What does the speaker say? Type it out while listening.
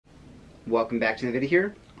Welcome back to the video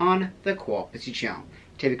here on the Quality Channel.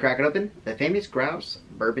 Today we crack it open, the famous Grouse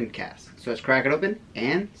Bourbon Cask. So let's crack it open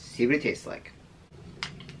and see what it tastes like.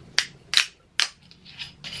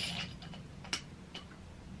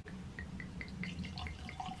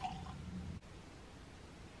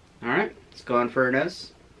 Alright, let's go on for a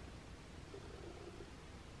nose.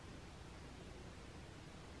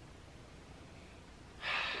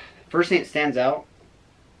 First thing that stands out,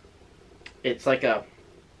 it's like a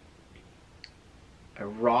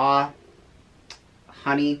raw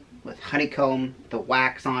honey with honeycomb, the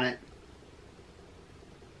wax on it.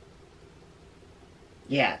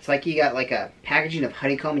 Yeah, it's like you got like a packaging of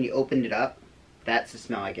honeycomb and you opened it up. That's the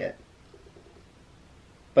smell I get.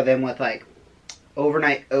 But then with like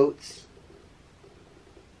overnight oats.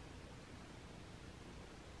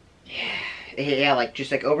 Yeah, like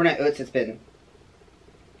just like overnight oats that's been,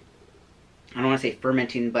 I don't want to say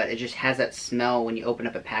fermenting, but it just has that smell when you open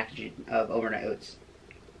up a package of overnight oats.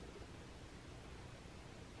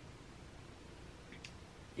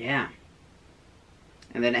 Yeah.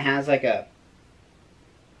 And then it has like a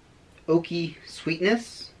oaky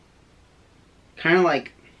sweetness. Kind of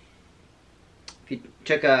like if you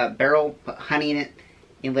took a barrel, put honey in it,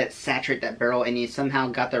 and let it saturate that barrel, and you somehow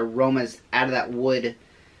got the aromas out of that wood,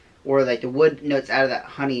 or like the wood notes out of that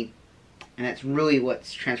honey, and that's really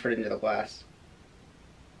what's transferred into the glass.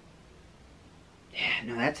 Yeah,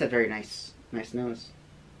 no, that's a very nice nose.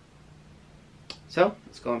 So,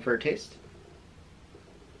 let's go in for a taste.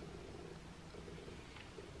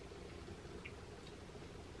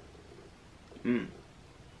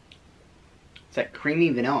 It's like creamy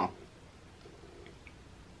vanilla.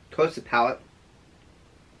 Coats the palate.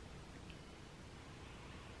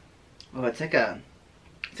 Oh, it's like a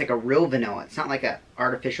real vanilla. It's not like a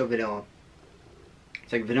artificial vanilla.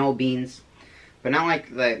 It's like vanilla beans, but not like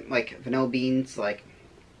vanilla beans like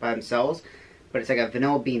by themselves, but it's like a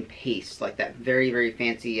vanilla bean paste, like that very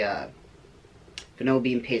fancy vanilla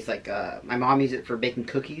bean paste. Like my mom uses it for baking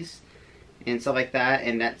cookies and stuff like that,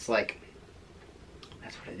 and that's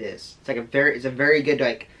what it is. It's like it's a very good,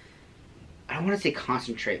 like, I don't want to say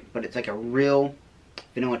concentrate, but it's like a real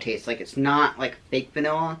vanilla taste. Like, it's not like fake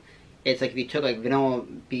vanilla. It's like if you took like vanilla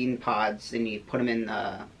bean pods and you put them in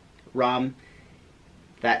rum,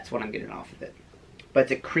 that's what I'm getting off of it. But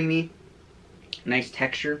it's a creamy, nice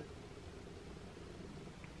texture.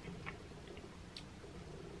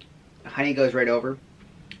 The honey goes right over.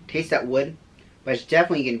 Taste that wood, but it's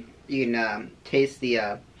definitely you can taste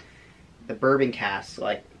the bourbon cask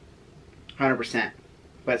like 100%.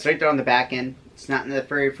 But it's right there on the back end. It's not in the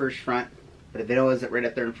very first front, but the vanilla is right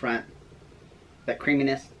up there in front. That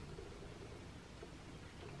creaminess.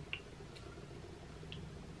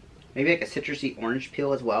 Maybe like a citrusy orange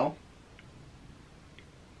peel as well.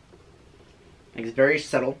 Like, it's very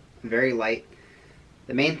subtle, very light.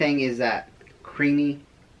 The main thing is that creamy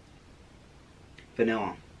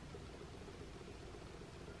vanilla.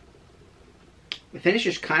 The finish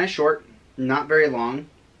is kind of short, not very long.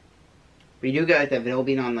 But you do get like the vanilla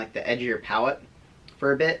bean on like the edge of your palate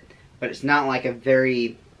for a bit, but it's not like a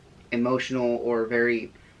very emotional or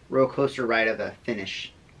very roller coaster ride of a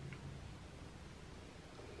finish.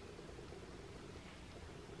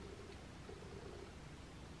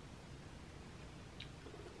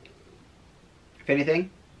 If anything,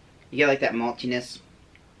 you get like that maltiness,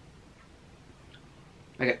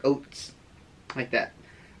 like an oats, like that.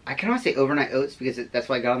 I kind of want to say overnight oats because that's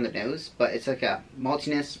what I got on the nose, but it's like a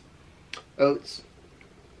maltiness, oats.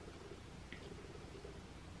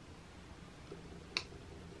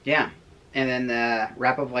 Yeah, and then the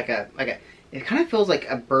wrap up like a. It kind of feels like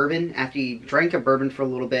a bourbon after you drank a bourbon for a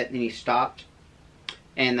little bit and you stopped,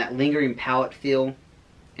 and that lingering palate feel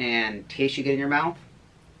and taste you get in your mouth.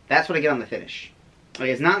 That's what I get on the finish. Like,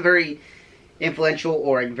 it's not very influential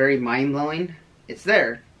or like very mind blowing. It's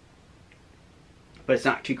there, but it's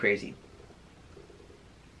not too crazy.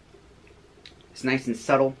 It's nice and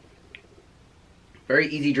subtle. Very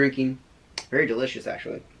easy drinking. Very delicious,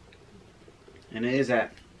 actually. And it is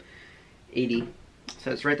at 80.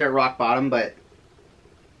 So it's right there at rock bottom, but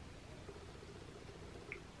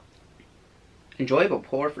enjoyable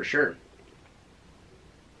pour for sure.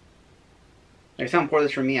 Like, if someone poured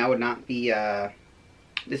this for me, I would not be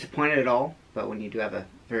disappointed at all. But when you do have a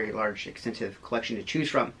very large, extensive collection to choose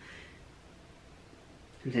from,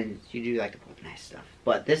 and then you do like to pull nice stuff.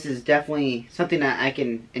 But this is definitely something that I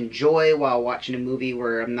can enjoy while watching a movie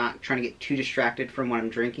where I'm not trying to get too distracted from what I'm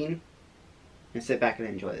drinking, and sit back and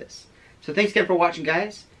enjoy this. So thanks again for watching,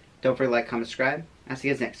 guys. Don't forget to like, comment, subscribe. I'll see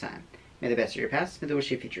you guys next time. May the best of your past, may the wish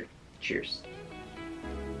of your future. Cheers.